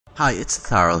Hi, it's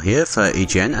Etharal here for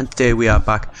EGN, and today we are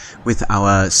back with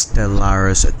our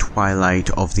Stellaris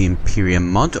Twilight of the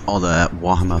Imperium mod, or the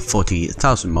Warhammer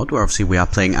 40,000 mod, where obviously we are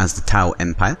playing as the Tau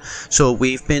Empire. So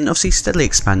we've been obviously steadily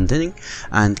expanding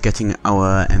and getting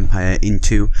our empire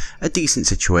into a decent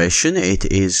situation. It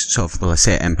is sort of, well, I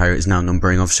say empire, is now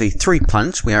numbering obviously 3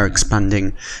 planets. We are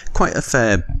expanding quite a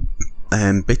fair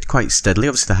bit, quite steadily.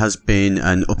 Obviously there has been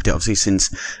an update obviously since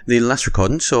the last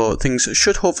recording, so things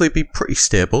should hopefully be pretty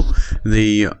stable.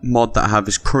 The mod that I have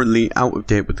is currently out of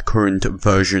date with the current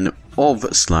version of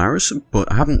Stellaris, but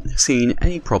I haven't seen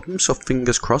any problems, so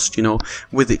fingers crossed, you know,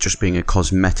 with it just being a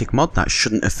cosmetic mod, that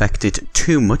shouldn't affect it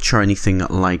too much or anything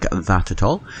like that at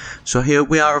all. So here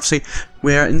we are, obviously,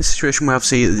 we're in a situation where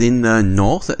obviously in the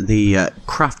north, the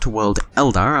craft world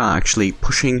Eldar are actually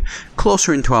pushing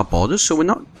closer into our borders, so we're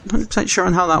not 100% sure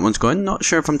on how that one's going, not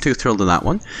sure if I'm too thrilled with that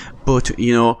one, but,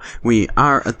 you know, we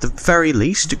are at the very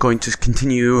least going to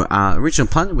continue our original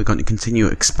plan. We're going to continue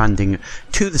expanding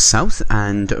to the south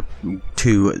and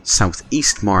to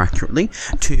southeast, more accurately,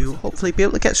 to hopefully be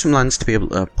able to get some lands to be able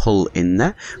to pull in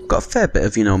there. We've got a fair bit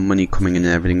of, you know, money coming in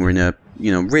and everything. We're in a,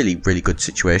 you know, really good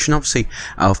situation. Obviously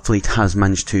our fleet has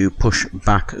managed to push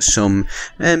back some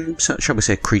shall we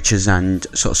say creatures and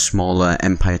sort of smaller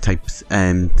empire type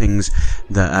things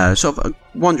that are sort of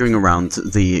wandering around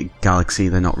the galaxy.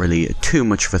 They're not really too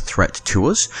much of a threat to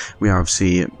us. We are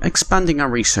obviously expanding our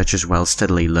research as well,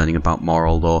 steadily learning about more,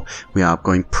 although we are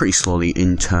going pretty slowly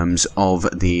in terms of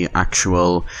the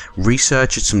actual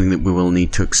research. It's something that we will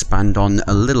need to expand on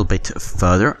a little bit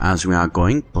further as we are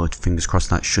going, but fingers crossed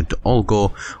that should all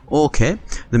go okay.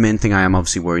 The main thing I am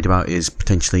obviously worried about is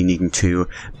potentially needing to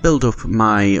build up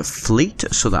my fleet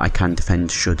so that I can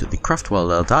defend should the craft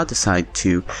world Eldar decide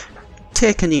to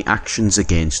take any actions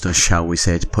against us, shall we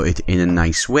say, to put it in a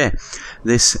nice way.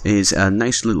 This is a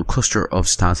nice little cluster of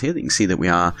stars here that you can see that we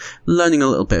are learning a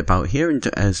little bit about here, and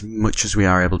as much as we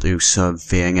are able to,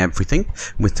 surveying everything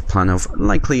with the plan of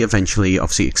likely eventually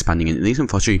obviously expanding into these.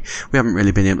 Unfortunately we haven't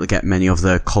really been able to get many of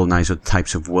the colonizer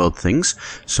types of world things,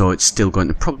 so it's still going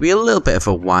to probably be a little bit of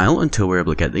a while until we're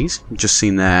able to get these. Just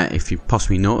seen there, if you've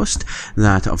possibly noticed,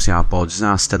 that obviously our borders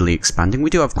are steadily expanding. We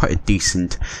do have quite a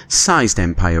decent sized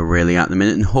empire really at the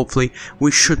minute, and hopefully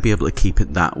we should be able to keep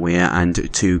it that way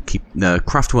and to keep the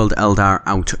craft world Eldar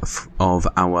out of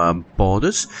our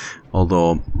borders.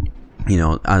 Although, you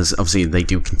know, as obviously they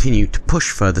do continue to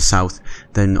push further south,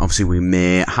 then obviously we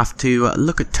may have to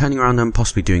look at turning around and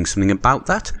possibly doing something about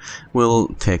that. We'll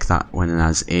take that when and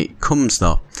as it comes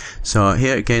though. So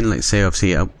here again, let's say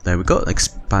obviously, there we go,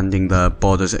 expanding the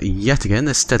borders yet again.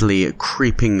 They're steadily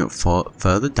creeping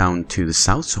further down to the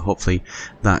south, so hopefully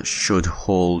that should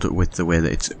hold with the way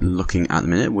that it's looking at the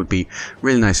minute. It would be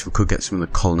really nice if we could get some of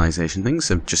the colonization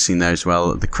things. I've just seen there as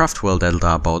well, the craft world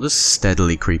Eldar borders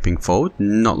steadily creeping forward.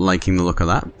 Not liking the look of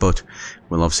that, but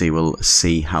we'll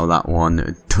see how that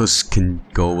one can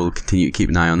go. We'll continue to keep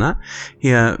an eye on that.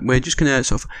 Here we're just going to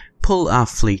sort of pull our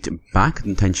fleet back, the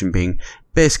intention being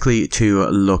basically to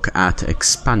look at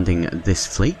expanding this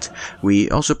fleet. We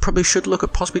also probably should look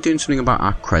at possibly doing something about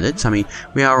our credits. I mean,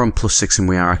 we are on +6 and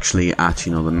we are actually at,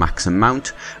 you know, the max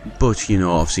amount, but, you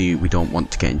know, obviously we don't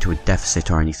want to get into a deficit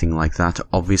or anything like that,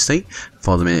 obviously.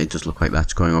 For the minute it does look like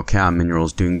that's going okay. Our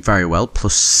minerals doing very well,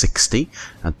 +60.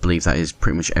 I believe that is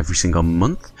pretty much every single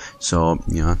month, so,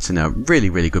 you know, that's in a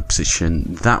really good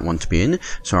position, that one to be in.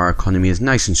 So our economy is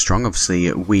nice and strong.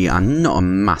 Obviously we are not a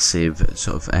massive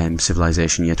sort of civilization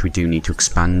yet. We do need to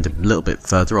expand a little bit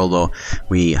further, although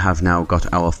we have now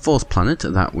got our 4th planet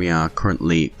that we are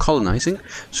currently colonizing,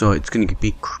 so it's going to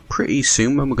be pretty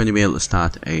soon when we're going to be able to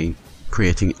start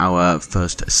creating our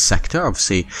first sector,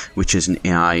 obviously, which is an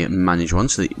AI managed one,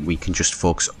 so that we can just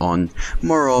focus on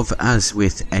more of, as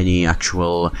with any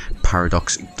actual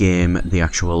Paradox game, the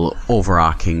actual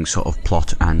overarching sort of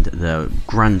plot and the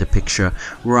grander picture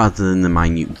rather than the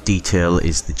minute detail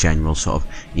is the general sort of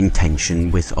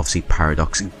intention with obviously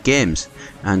Paradox games.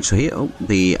 And so here,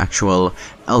 the actual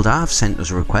Eldar have sent us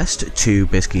a request to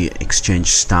basically exchange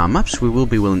star maps. We will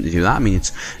be willing to do that. I mean,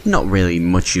 it's not really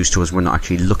much use to us. We're not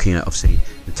actually looking at, obviously,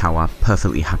 the tower.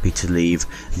 Perfectly happy to leave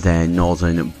their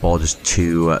northern borders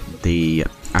to the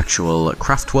actual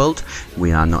craft world.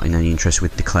 We are not in any interest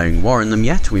with declaring war on them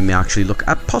yet. We may actually look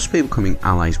at possibly becoming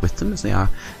allies with them, as they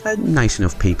are nice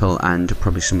enough people and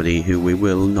probably somebody who we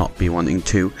will not be wanting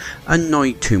to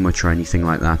annoy too much or anything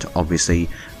like that, obviously.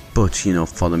 But, you know,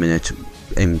 for the minute,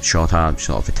 in short, our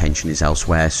sort of attention is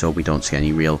elsewhere, so we don't see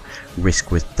any real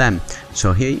risk with them.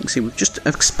 So here you can see we've just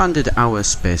expanded our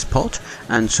spaceport,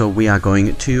 and so we are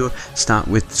going to start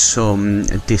with some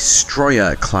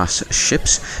destroyer class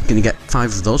ships. Going to get 5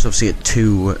 of those, obviously at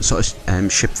 2 sort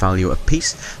of ship value a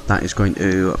piece. That is going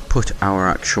to put our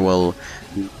actual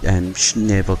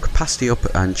naval capacity up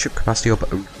and ship capacity up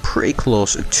pretty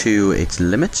close to its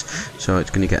limits, so it's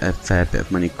going to get a fair bit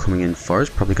of money coming in for us.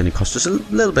 Probably going to cost us a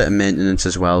little bit of maintenance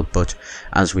as well, but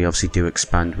as we obviously do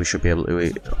expand, we should be able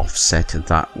to offset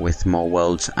that with more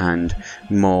worlds and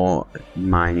more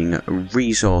mining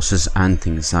resources and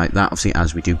things like that, obviously,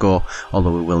 as we do go,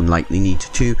 although we will likely need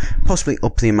to possibly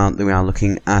up the amount that we are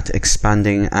looking at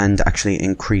expanding and actually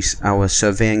increase our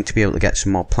surveying to be able to get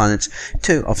some more planets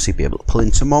to obviously be able to pull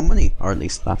in some more money, or at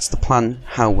least that's the plan.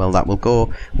 How well that will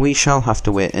go, we shall have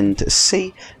to wait and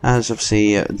see, as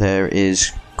obviously there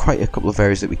is quite a couple of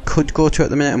areas that we could go to at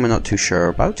the minute and we're not too sure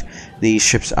about. These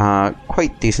ships are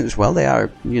quite decent as well. They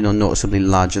are, you know, noticeably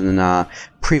larger than our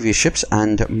previous ships,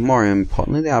 and more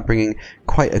importantly, they are bringing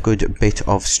quite a good bit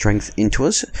of strength into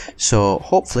us, so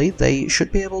hopefully they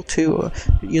should be able to,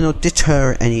 you know,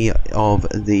 deter any of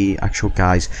the actual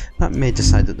guys that may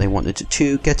decide that they wanted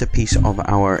to get a piece of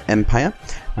our empire.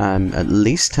 At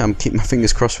least I'm keeping my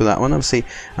fingers crossed for that one. Obviously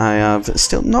I have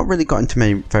still not really got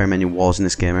into very many wars in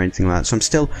this game or anything like that, so I'm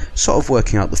still sort of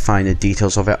working out the finer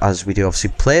details of it as we do obviously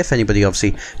play. If anybody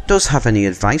obviously does have any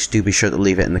advice, do be sure to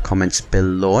leave it in the comments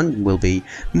below, and we'll be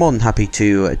more than happy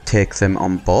to take them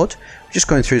on board. Just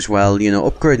going through as well, you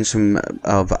know, upgrading some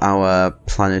of our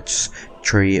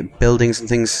planetary buildings and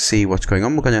things to see what's going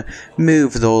on. We're going to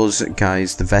move those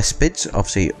guys, the Vespids,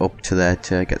 obviously up to there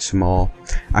to get some more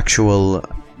actual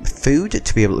food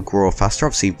to be able to grow faster.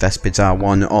 Obviously Vespids are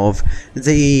one of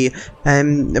the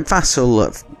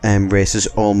vassal races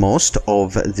almost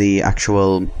of the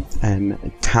actual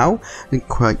Tau.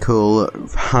 Quite cool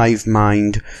hive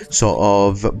mind sort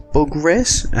of bug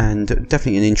race, and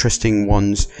definitely an interesting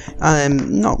ones.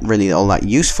 Not really all that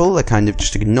useful, they're kind of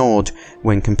just ignored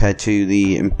when compared to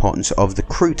the importance of the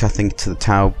Kroot, I think, to the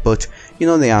Tau, but you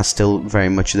know, they are still very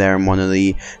much there, and one of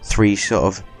the 3 sort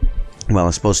of, well,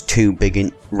 I suppose 2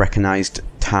 big recognised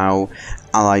Tau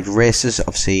allied races.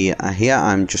 Obviously here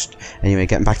I'm just anyway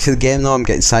getting back to the game though, I'm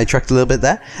getting sidetracked a little bit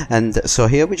there, and so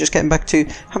here we're just getting back to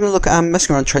having a look at, I'm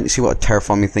messing around trying to see what a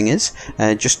terraforming thing is,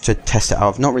 just to test it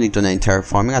out. I've not really done any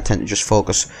terraforming. I tend to just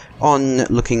focus on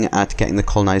looking at getting the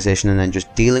colonization and then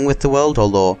just dealing with the world,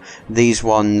 although these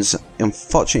ones,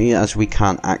 unfortunately, as we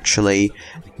can't actually,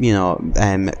 you know,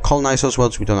 colonize those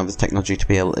worlds, we don't have the technology to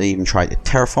be able to even try to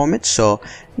terraform it, so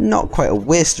not quite a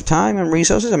waste of time and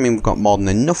resources. I mean, we've got more than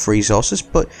enough resources,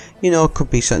 but you know, it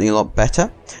could be certainly a lot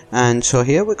better. And so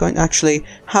here we're going to actually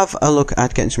have a look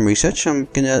at getting some research. I'm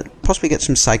going to possibly get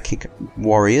some psychic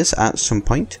warriors at some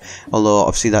point, although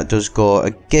obviously that does go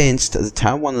against the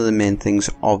Tau. One of the main things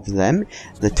of them,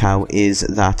 the Tau, is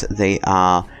that they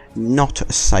are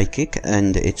not psychic,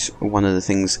 and it's one of the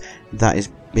things that is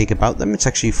big about them. It's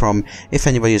actually from, if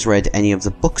anybody has read any of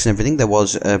the books and everything, there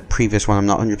was a previous one, I'm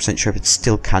not 100% sure if it's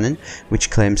still canon, which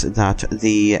claims that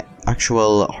the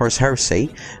actual Horus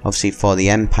Heresy, obviously for the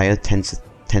Empire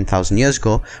 10,000 years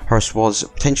ago, Horus was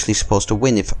potentially supposed to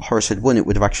win. If Horus had won, it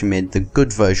would have actually made the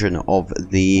good version of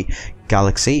the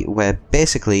galaxy, where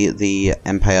basically the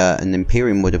Empire and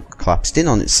Imperium would have collapsed in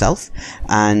on itself,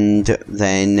 and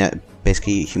then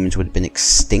basically humans would have been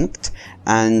extinct,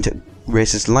 and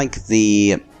races like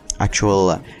the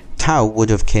actual Tau would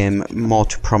have came more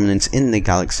to prominence in the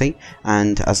galaxy,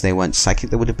 and as they weren't psychic,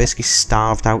 they would have basically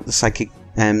starved out the psychic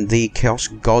the chaos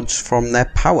gods from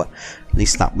their power. At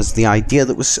least that was the idea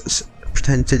that was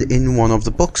presented in one of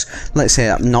the books. Let's say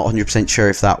I'm not 100% sure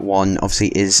if that one obviously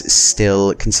is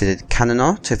still considered canon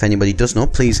or not. If anybody does know,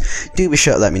 please do be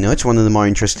sure to let me know. It's one of the more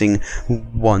interesting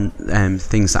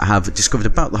things that I have discovered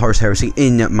about the Horus Heresy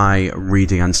in my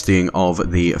reading and studying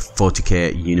of the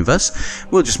 40k universe.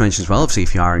 We'll just mention as well, obviously,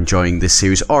 if you are enjoying this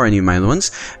series or any of my other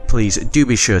ones, please do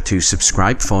be sure to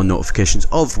subscribe for notifications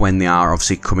of when they are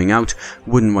obviously coming out.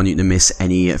 Wouldn't want you to miss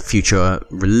any future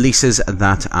releases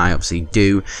that I obviously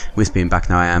do. With being back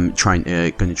now, I am going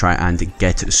to try and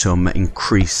get some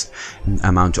increased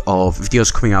amount of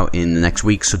videos coming out in the next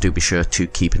week, so do be sure to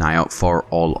keep an eye out for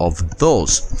all of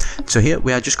those. So here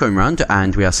we are just going around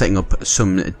and we are setting up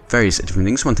some various different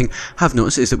things. One thing I've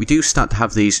noticed is that we do start to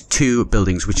have these 2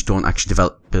 buildings which don't actually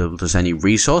develop build us any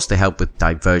resource. They help with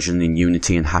diversion and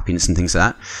unity and happiness and things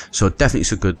like that. So definitely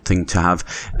it's a good thing to have.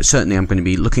 Certainly I'm going to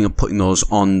be looking at putting those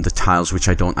on the tiles which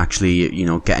I don't actually, you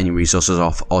know, get any resources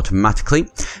off automatically.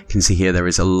 You can see here there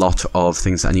is a lot of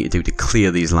things that I need to do to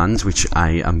clear these lands, which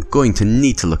I am going to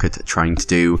need to look at trying to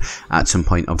do at some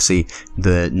point. Obviously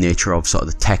the nature of sort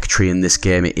of the tech tree in this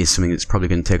game, it is something that's probably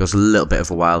going to take us a little bit of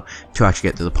a while to actually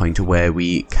get to the point where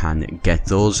we can get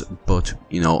those, but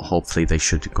you know, hopefully they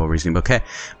should go reasonably okay.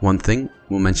 One thing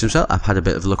we'll mention as well, I've had a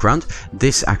bit of a look around.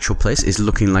 This actual place is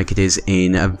looking like it is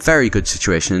in a very good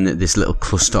situation, this little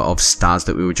cluster of stars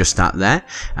that we were just at there,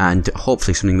 and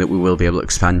hopefully something that we will be able to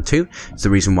expand to. It's the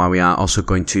reason why we are also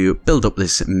going to build up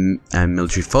this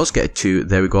military force, get it to,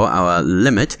 there we go, our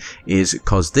limit is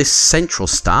because this central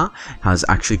star has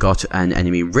actually got an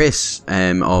enemy race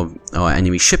or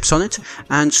enemy ships on it,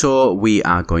 and so we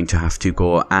are going to have to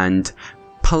go and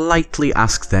politely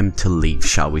ask them to leave,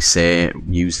 shall we say,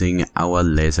 using our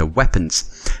laser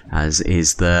weapons, as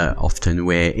is the often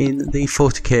way in the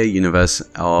 40k universe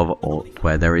of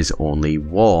where there is only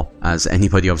war. As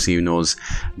anybody obviously who knows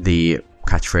the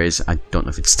catchphrase, I don't know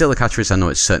if it's still a catchphrase, I know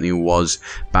it certainly was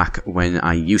back when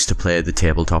I used to play the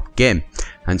tabletop game.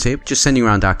 And so just sending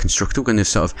around our constructor, we're going to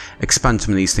sort of expand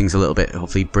some of these things a little bit,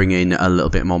 hopefully bring in a little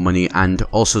bit more money, and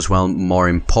also as well, more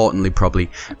importantly, probably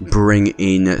bring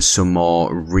in some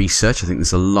more research. I think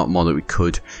there's a lot more that we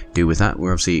could do with that.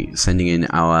 We're obviously sending in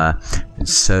our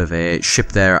survey ship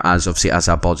there, as obviously as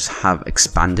our borders have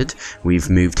expanded. We've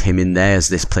moved him in there as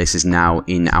this place is now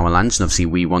in our lands, and obviously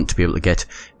we want to be able to get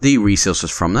the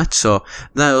resources from that. So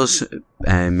those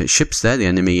ships there, the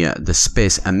enemy, the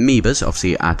space amoebas,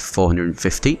 obviously at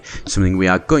 450, something we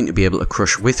are going to be able to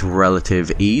crush with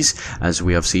relative ease, as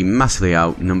we obviously massively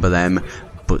outnumber them.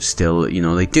 But still, you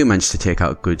know, they do manage to take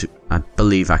out a good, I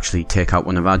believe actually take out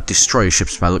one of our destroyer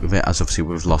ships by the look of it, as obviously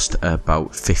we've lost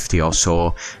about 50 or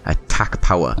so attack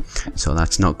power. So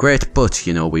that's not great, but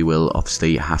you know, we will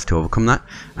obviously have to overcome that.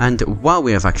 And while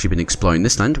we have actually been exploring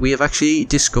this land, we have actually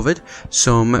discovered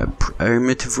some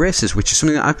primitive races, which is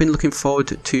something that I've been looking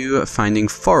forward to finding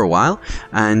for a while.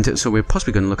 And so we're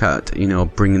possibly going to look at, you know,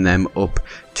 bringing them up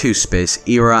to space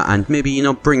era, and maybe, you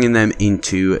know, bringing them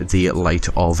into the light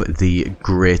of the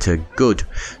greater good.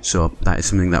 So that is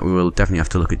something that we will definitely have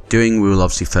to look at doing. We will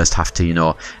obviously first have to, you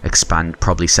know, expand,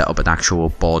 probably set up an actual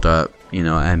border, you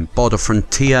know, border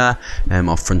frontier,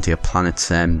 or frontier planets,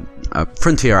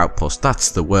 frontier outpost.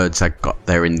 That's the words I got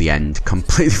there in the end.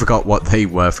 Completely forgot what they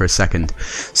were for a second.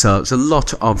 So there's a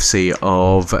lot, obviously,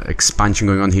 of expansion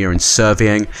going on here and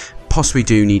surveying. Possibly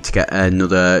do need to get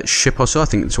another ship or so. I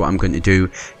think that's what I'm going to do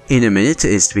in a minute,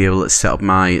 is to be able to set up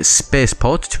my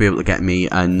spaceport to be able to get me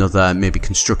another maybe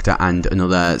constructor and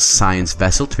another science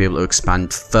vessel to be able to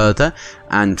expand further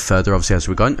and further, obviously, as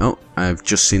we're going. Oh, I've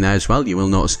just seen there as well, you will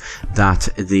notice that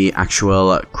the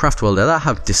actual craft world Eldar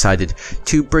have decided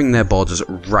to bring their borders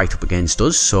right up against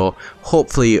us, so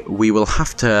hopefully we will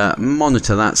have to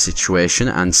monitor that situation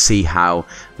and see how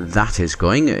that is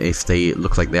going. If they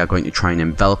look like they are going to try and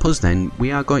envelop us, then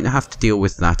we are going to have to deal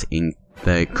with that in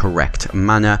the correct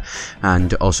manner.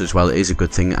 And also as well, it is a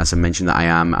good thing, as I mentioned, that I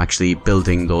am actually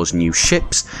building those new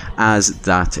ships, as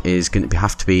that is going to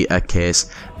have to be a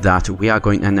case that we are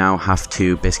going to now have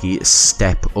to basically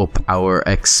step up our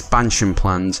expansion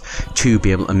plans to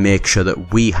be able to make sure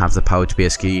that we have the power to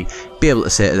basically be able to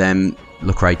say to them,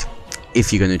 look, right,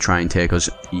 if you're going to try and take us,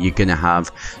 you're going to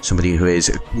have somebody who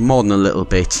is more than a little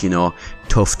bit, you know,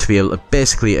 tough to be able to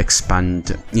basically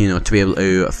expand, you know, to be able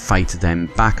to fight them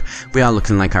back. We are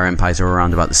looking like our empires are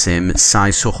around about the same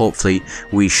size, so hopefully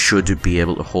we should be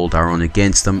able to hold our own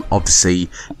against them. Obviously,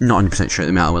 not 100% sure at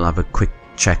the matter. We'll have a quick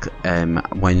check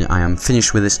when I am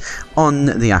finished with this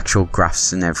on the actual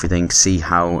graphs and everything, see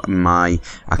how my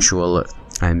actual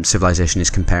civilization is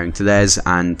comparing to theirs,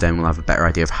 and then we'll have a better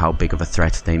idea of how big of a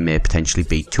threat they may potentially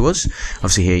be to us.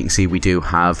 Obviously here you can see we do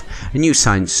have a new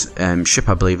science ship,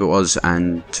 I believe it was,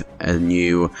 and a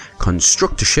new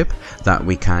constructor ship that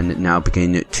we can now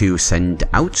begin to send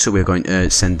out. So we're going to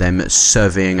send them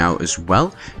surveying out as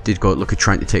well. Did go look at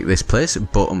trying to take this place,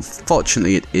 but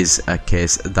unfortunately it is a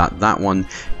case that that one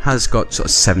has got sort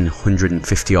of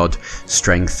 750 odd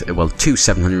strength, well,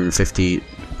 750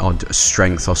 odd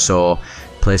strength or so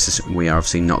places. We are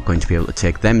obviously not going to be able to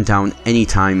take them down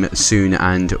anytime soon,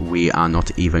 and we are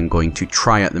not even going to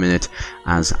try at the minute,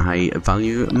 as I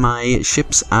value my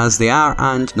ships as they are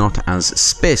and not as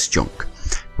space junk,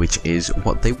 which is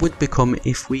what they would become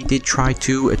if we did try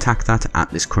to attack that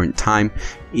at this current time.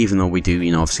 Even though we do,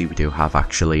 you know, obviously we do have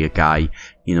actually a guy,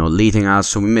 you know, leading us,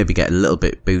 so we maybe get a little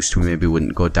bit boost. We maybe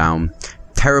wouldn't go down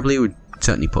terribly, we'd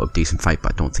certainly put up a decent fight,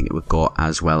 but I don't think it would go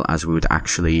as well as we would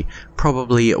actually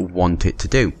probably want it to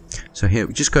do. So here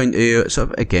we're just going to sort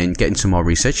of again getting some more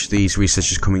research. These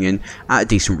researchers coming in at a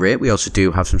decent rate. We also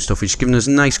do have some stuff which is giving us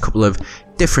a nice couple of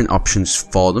different options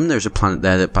for them. There's a planet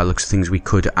there that by the looks of things we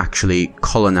could actually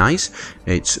colonize.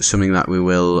 It's something that we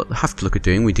will have to look at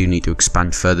doing. We do need to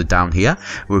expand further down here.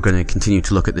 We're going to continue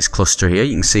to look at this cluster here.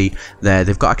 You can see there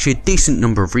they've got actually a decent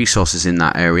number of resources in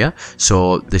that area,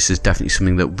 so this is definitely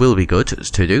something that will be good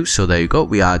to do. So there you go,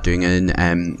 we are doing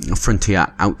a frontier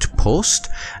outpost,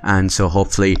 and so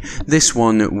hopefully this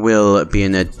one will be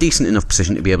in a decent enough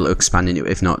position to be able to expand into.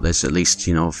 If not, there's at least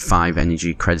 5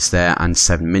 energy credits there and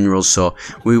 7 minerals, so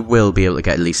we will be able to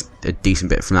get at least a decent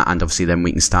bit from that, and obviously then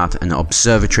we can start an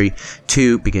observatory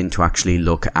to begin to actually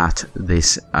look at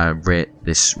this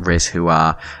race who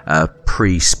are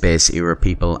pre-space era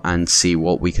people and see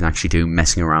what we can actually do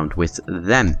messing around with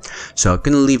them. So I'm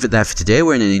going to leave it there for today.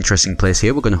 We're in an interesting place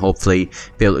here. We're going to hopefully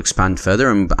be able to expand further,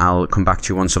 and I'll come back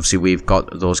to you once obviously we've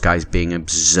got those guys being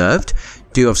observed.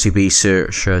 Do obviously be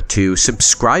sure to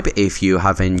subscribe if you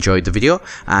have enjoyed the video,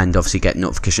 and obviously get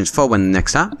notifications for when the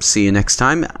next app. See you next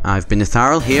time. I've been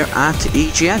Etharal here at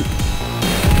EGN.